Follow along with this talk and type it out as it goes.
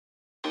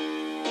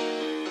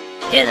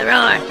Hear the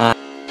roar.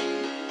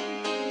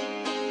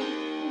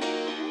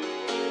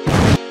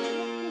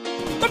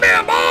 Come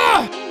here,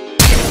 boy!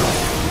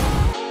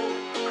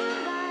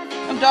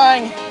 I'm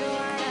dying.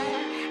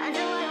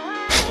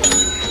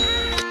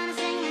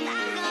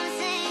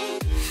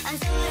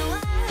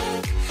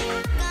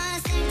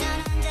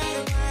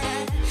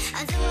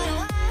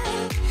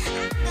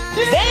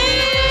 Damn!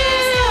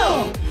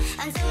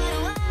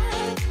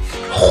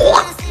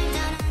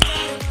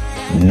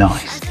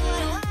 Nice.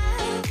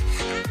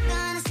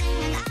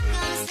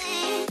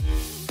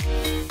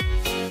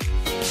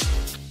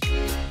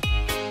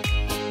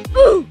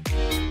 Ooh.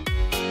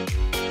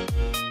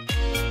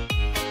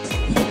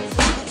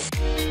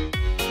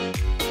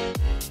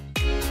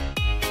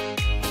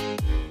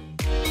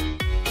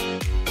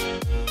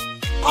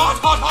 Hot,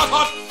 hot, hot,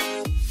 hot!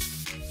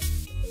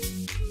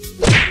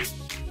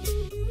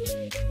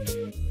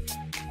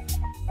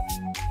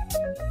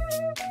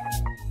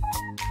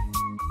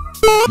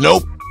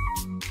 Nope.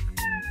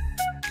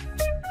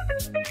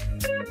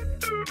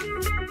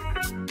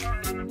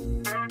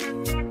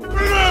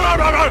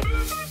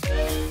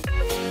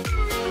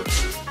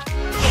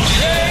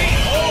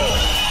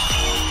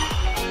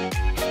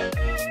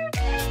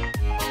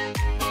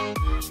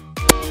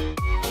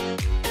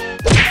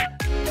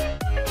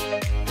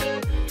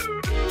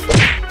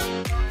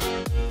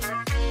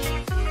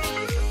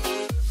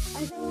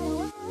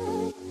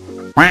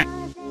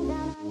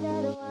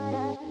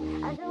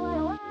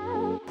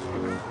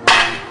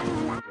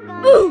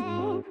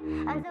 Ooh.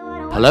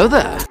 Hello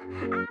there.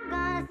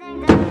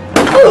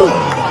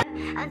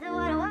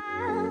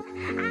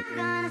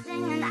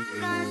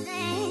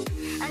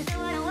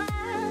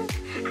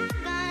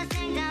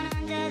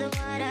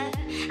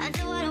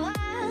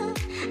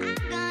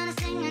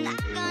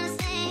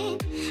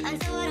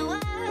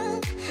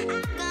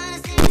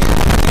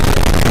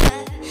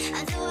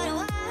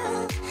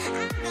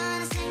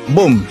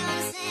 Boom.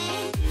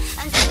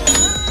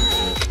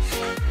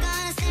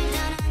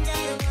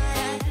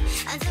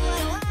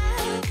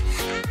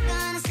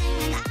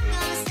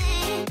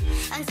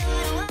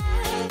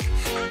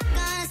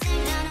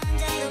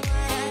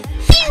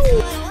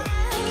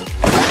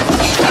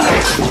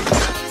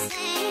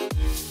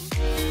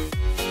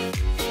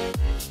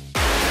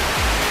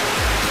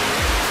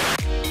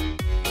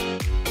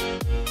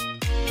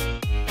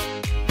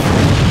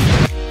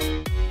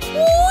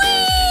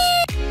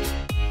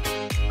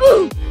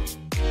 Ooh.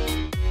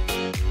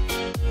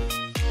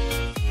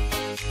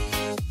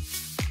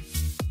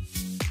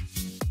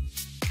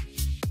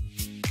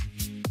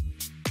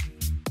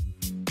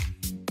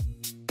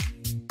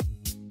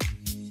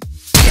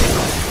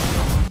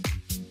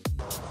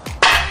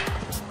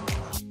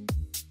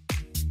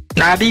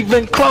 Not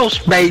even close,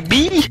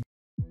 baby.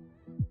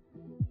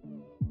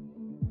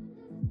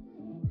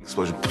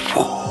 Explosion.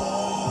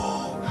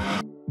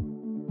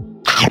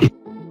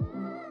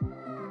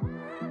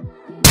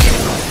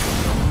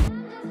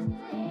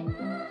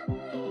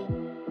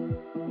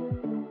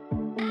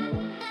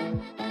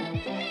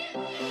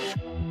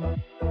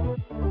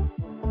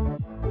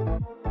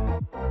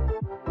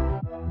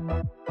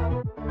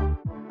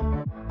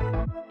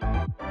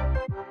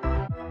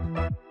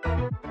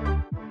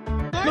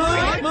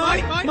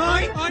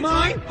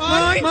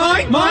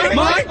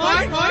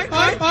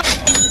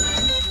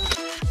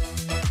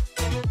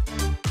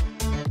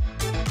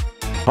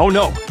 Oh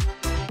no.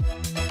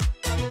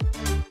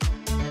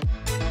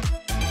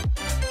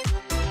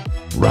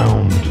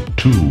 Round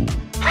 2.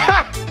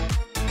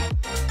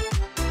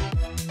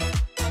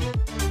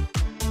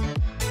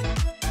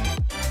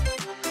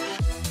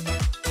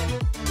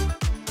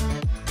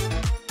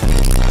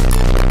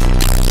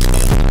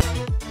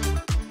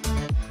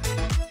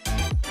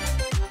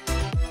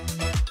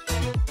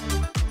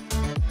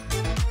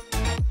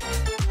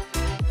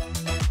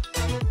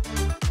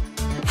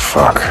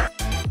 Fuck.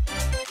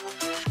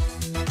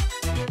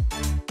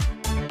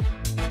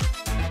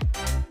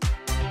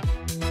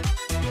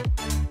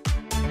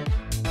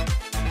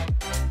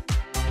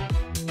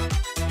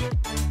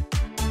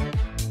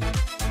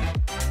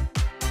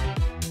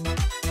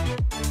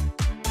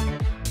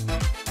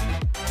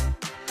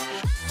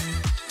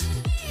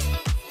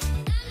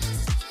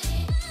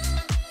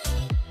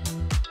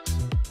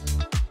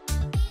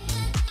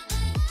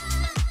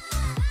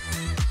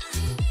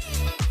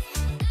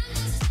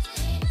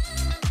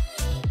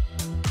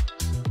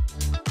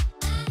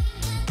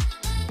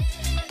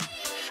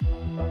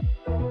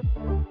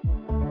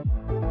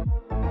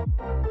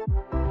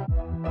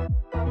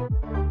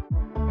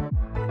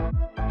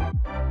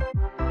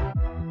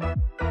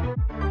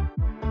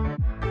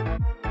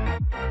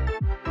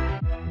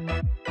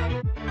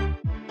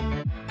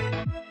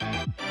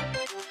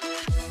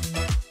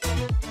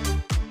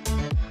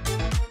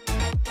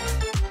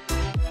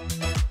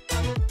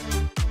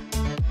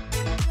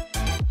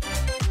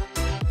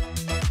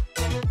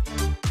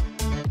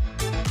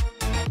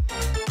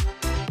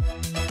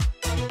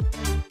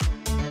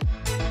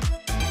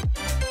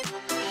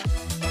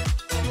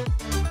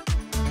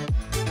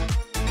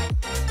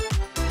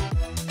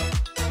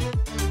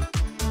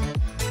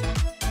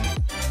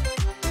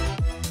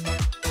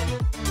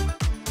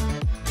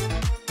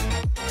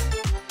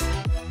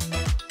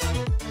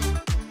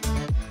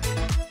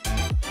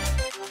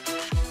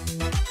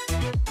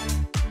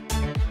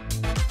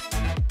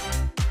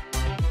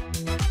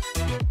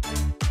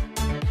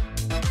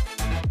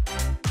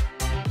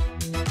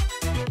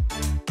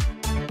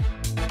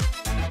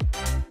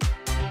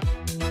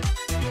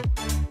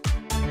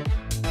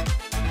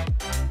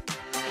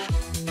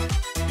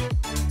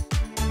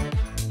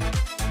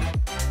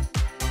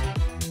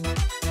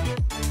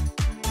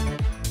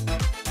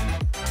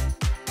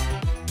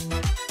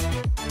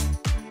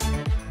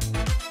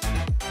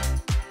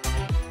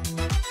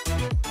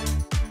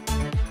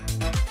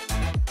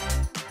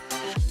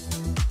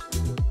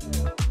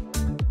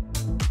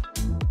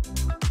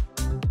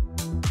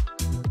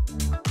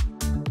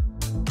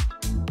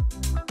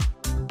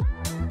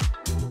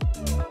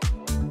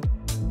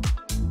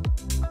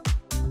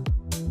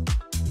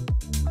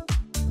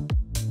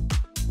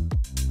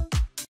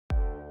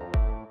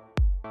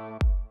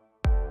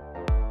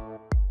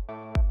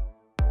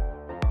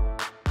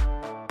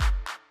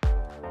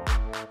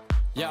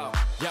 Yo,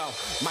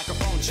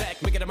 microphone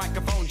check, make it a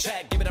microphone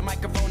check. Give it a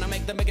microphone, I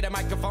make it a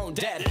microphone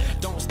dead.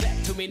 Don't step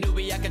to me,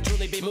 newbie, I could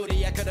truly be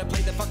moody. I could've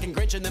played the fucking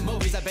Grinch in the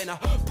movies. I've been a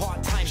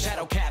part-time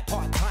shadow cat,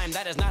 part-time.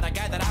 That is not a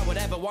guy that I would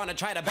ever wanna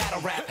try to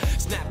battle rap.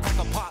 Snap,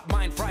 crackle, pop,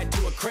 mind fried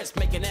to a crisp.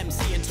 Make an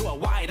MC into a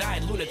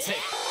wide-eyed lunatic.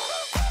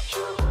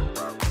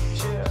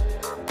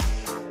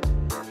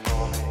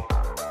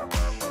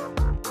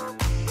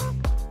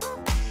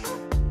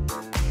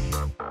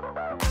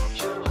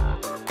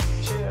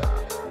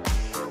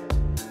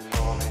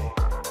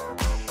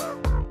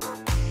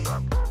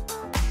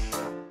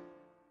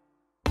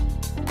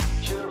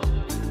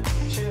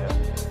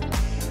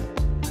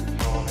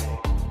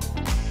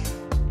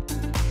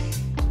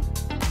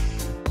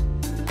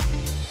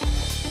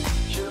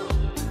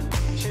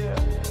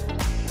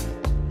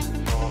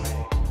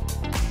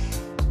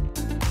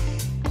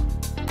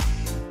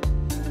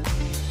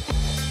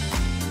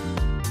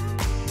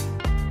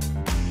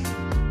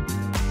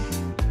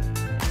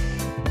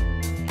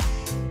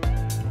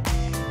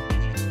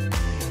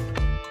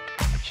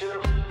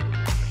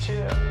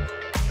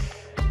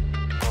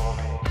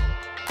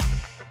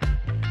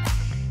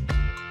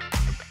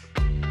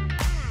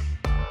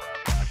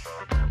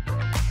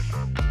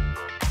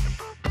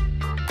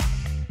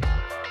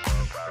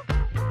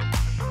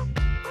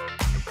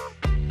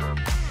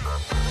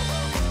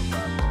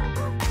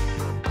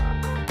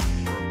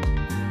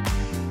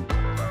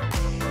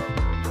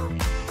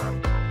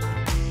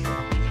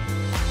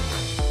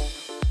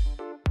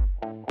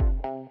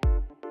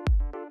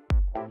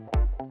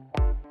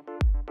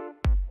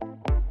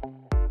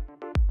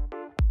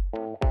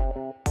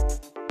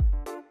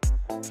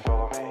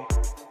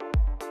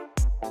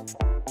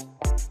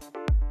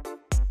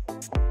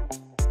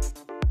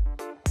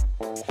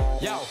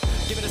 Yo,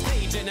 give it a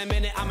stage in a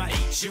minute, I'ma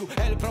eat you.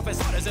 El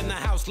profesor is in the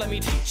house, let me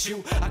teach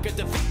you. I could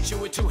defeat you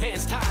with two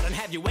hands tied and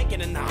have you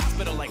waking in the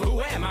hospital like,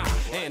 who am I?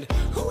 And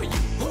who are you?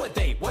 Who are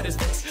they? What is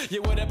this?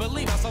 You wouldn't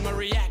believe how someone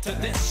react to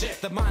this shit.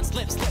 The mind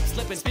slips,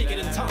 and speaking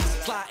in tongues.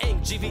 Fly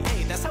ink,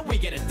 GVA, that's how we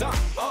get it done.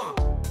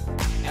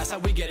 That's how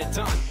we get it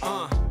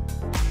done.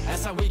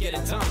 That's how we get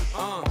it done.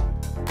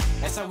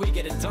 That's how we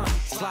get it done.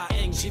 Fly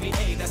ink,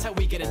 GVA, that's how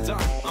we get it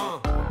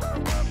done.